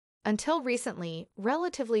Until recently,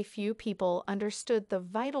 relatively few people understood the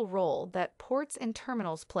vital role that ports and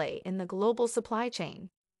terminals play in the global supply chain.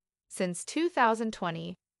 Since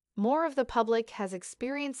 2020, more of the public has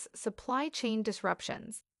experienced supply chain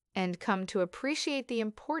disruptions and come to appreciate the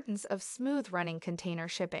importance of smooth-running container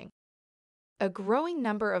shipping. A growing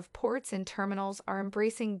number of ports and terminals are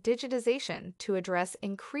embracing digitization to address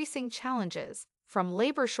increasing challenges, from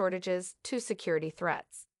labor shortages to security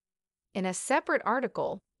threats. In a separate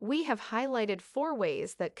article, we have highlighted 4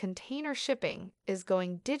 ways that container shipping is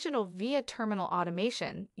going digital via terminal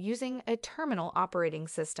automation using a terminal operating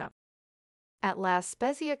system. At La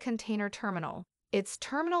Spezia Container Terminal, its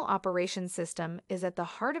terminal operation system is at the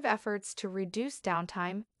heart of efforts to reduce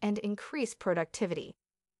downtime and increase productivity.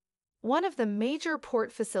 One of the major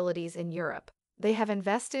port facilities in Europe, they have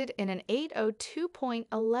invested in an 802.11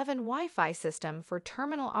 Wi-Fi system for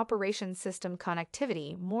terminal operation system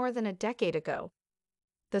connectivity more than a decade ago.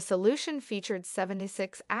 The solution featured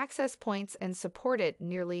 76 access points and supported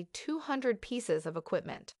nearly 200 pieces of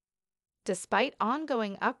equipment. Despite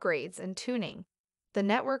ongoing upgrades and tuning, the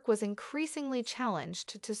network was increasingly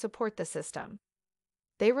challenged to support the system.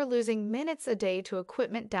 They were losing minutes a day to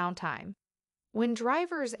equipment downtime. When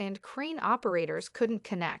drivers and crane operators couldn't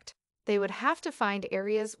connect, they would have to find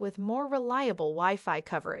areas with more reliable Wi-Fi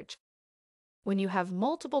coverage. When you have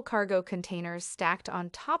multiple cargo containers stacked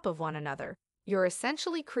on top of one another, you're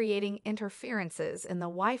essentially creating interferences in the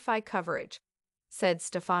Wi-Fi coverage, said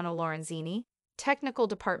Stefano Lorenzini, Technical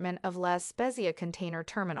Department of La Spezia Container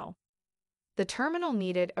Terminal. The terminal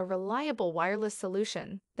needed a reliable wireless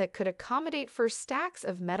solution that could accommodate for stacks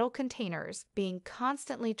of metal containers being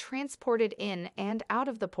constantly transported in and out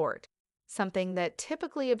of the port, something that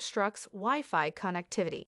typically obstructs Wi-Fi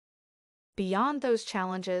connectivity. Beyond those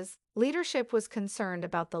challenges, leadership was concerned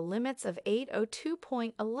about the limits of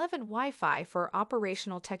 802.11 Wi-Fi for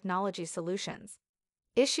operational technology solutions.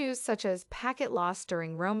 Issues such as packet loss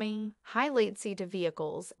during roaming, high latency to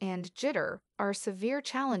vehicles, and jitter are severe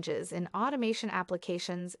challenges in automation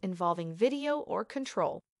applications involving video or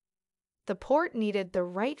control. The port needed the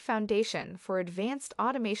right foundation for advanced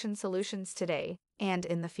automation solutions today and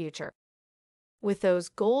in the future. With those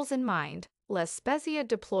goals in mind, La Spezia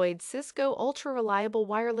deployed Cisco Ultra Reliable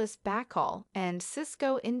Wireless Backhaul and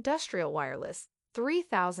Cisco Industrial Wireless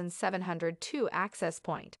 3702 access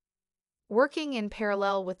point. Working in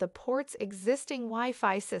parallel with the port's existing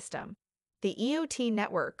Wi-Fi system, the IoT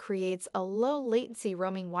network creates a low-latency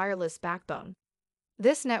roaming wireless backbone.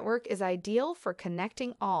 This network is ideal for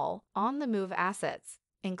connecting all on-the-move assets,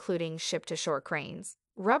 including ship-to-shore cranes,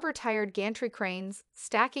 rubber-tired gantry cranes,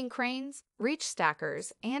 stacking cranes, reach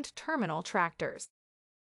stackers, and terminal tractors.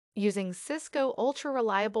 Using Cisco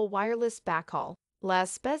Ultra-Reliable Wireless Backhaul, La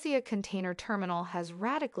Spezia Container Terminal has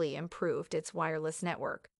radically improved its wireless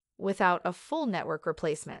network, without a full network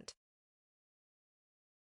replacement.